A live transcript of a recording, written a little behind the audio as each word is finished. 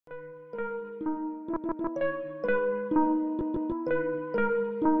Woo!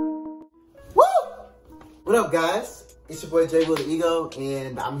 What up, guys? It's your boy J Will the Ego,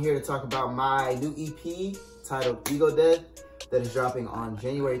 and I'm here to talk about my new EP titled Ego Death that is dropping on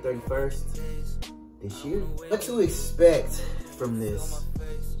January 31st this year. What to expect from this?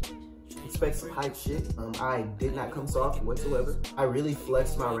 Expect some hype shit. I did not come soft whatsoever. I really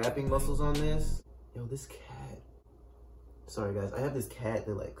flexed my rapping muscles on this. Yo, this cat. Sorry guys, I have this cat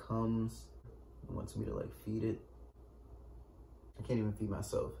that like comes and wants me to like feed it. I can't even feed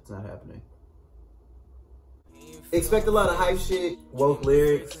myself. It's not happening. Expect a lot of hype shit, woke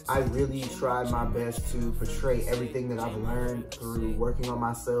lyrics. I really tried my best to portray everything that I've learned through working on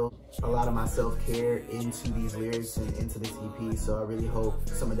myself, a lot of my self-care into these lyrics and into this EP. So I really hope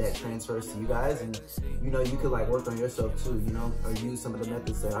some of that transfers to you guys, and you know, you could like work on yourself too, you know, or use some of the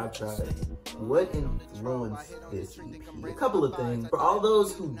methods that I've tried. What influenced this EP? A couple of things. For all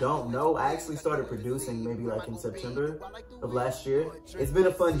those who don't know, I actually started producing maybe like in September of last year. It's been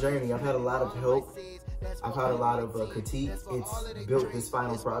a fun journey. I've had a lot of help. I've had a lot of critique. It's built this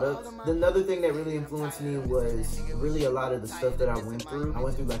final product. Another thing that really influenced me was really a lot of the stuff that I went through. I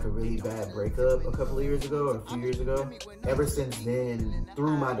went through like a really bad breakup a couple of years ago, or a few years ago. Ever since then,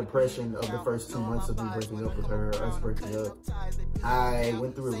 through my depression of the first 2 months of me breaking up with her, us breaking up, I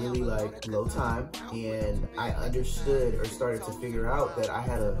went through a really like low time, and I understood or started to figure out that I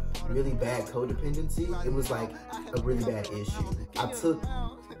had a really bad codependency. It was like a really bad issue. I took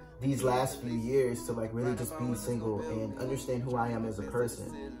these last few years to like really just be single and understand who I am as a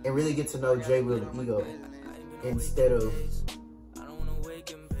person and really get to know J Will the Ego instead of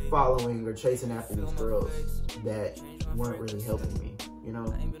following or chasing after these girls that weren't really helping me, you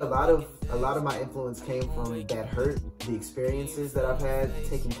know? A lot of my influence came from that hurt, the experiences that I've had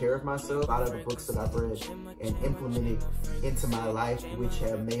taking care of myself, a lot of the books that I've read and implemented into my life, which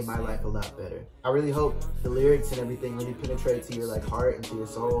have made my life a lot better. I really hope the lyrics and everything really penetrate to your like heart and to your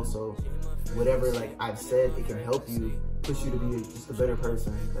soul, so whatever like I've said, it can help you, push you to be just a better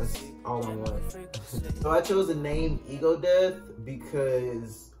person. That's all I want. So I chose the name Ego Death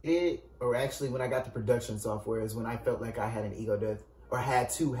because when I got the production software is when I felt like I had an ego death, or had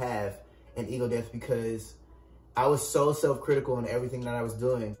to have an ego death, because I was so self-critical in everything that I was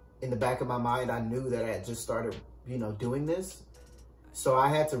doing. In the back of my mind, I knew that I had just started, you know, doing this. So I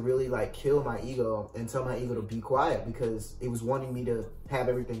had to really like kill my ego and tell my ego to be quiet, because it was wanting me to have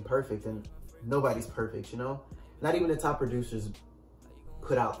everything perfect, and nobody's perfect, you know? Not even the top producers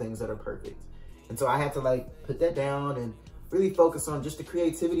put out things that are perfect. And so I had to like put that down and really focus on just the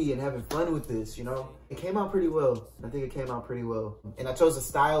creativity and having fun with this, you know? It came out pretty well. I think it came out pretty well. And I chose a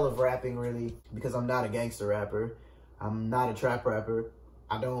style of rapping really because I'm not a gangster rapper. I'm not a trap rapper.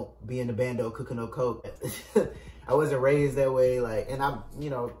 I don't be in the bando cooking no coke. I wasn't raised that way, like, and I'm, you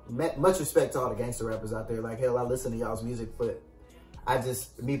know, much respect to all the gangster rappers out there. Like, hell, I listen to y'all's music, but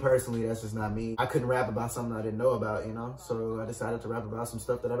me personally, that's just not me. I couldn't rap about something I didn't know about, you know? So I decided to rap about some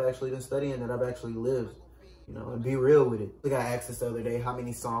stuff that I've actually been studying, that I've actually lived, you know, and be real with it. I think I asked this the other day, how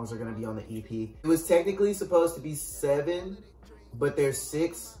many songs are gonna be on the EP? It was technically supposed to be 7, but there's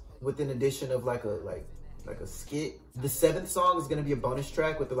 6 with an addition of like a skit. The 7th song is gonna be a bonus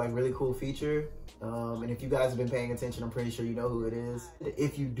track with a like really cool feature. And if you guys have been paying attention, I'm pretty sure you know who it is.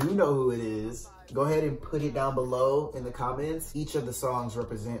 If you do know who it is, go ahead and put it down below in the comments. Each of the songs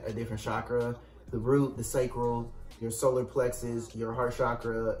represent a different chakra: the root, the sacral, your solar plexus, your heart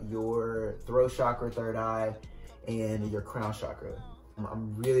chakra, your throat chakra, third eye, and your crown chakra.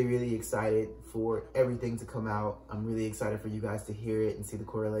 I'm really, really excited for everything to come out. I'm really excited for you guys to hear it and see the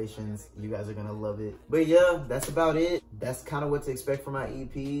correlations. You guys are gonna love it. But yeah, that's about it. That's kind of what to expect from my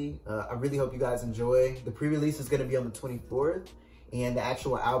EP. I really hope you guys enjoy. The pre-release is gonna be on the 24th, and the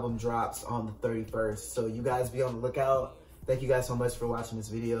actual album drops on the 31st. So you guys be on the lookout. Thank you guys so much for watching this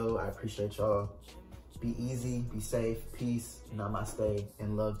video. I appreciate y'all. Be easy, be safe, peace, namaste,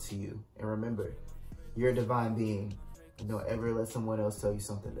 and love to you. And remember, you're a divine being. Don't ever let someone else tell you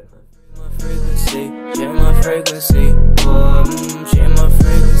something different. Share my frequency, share my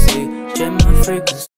frequency, share my frequency.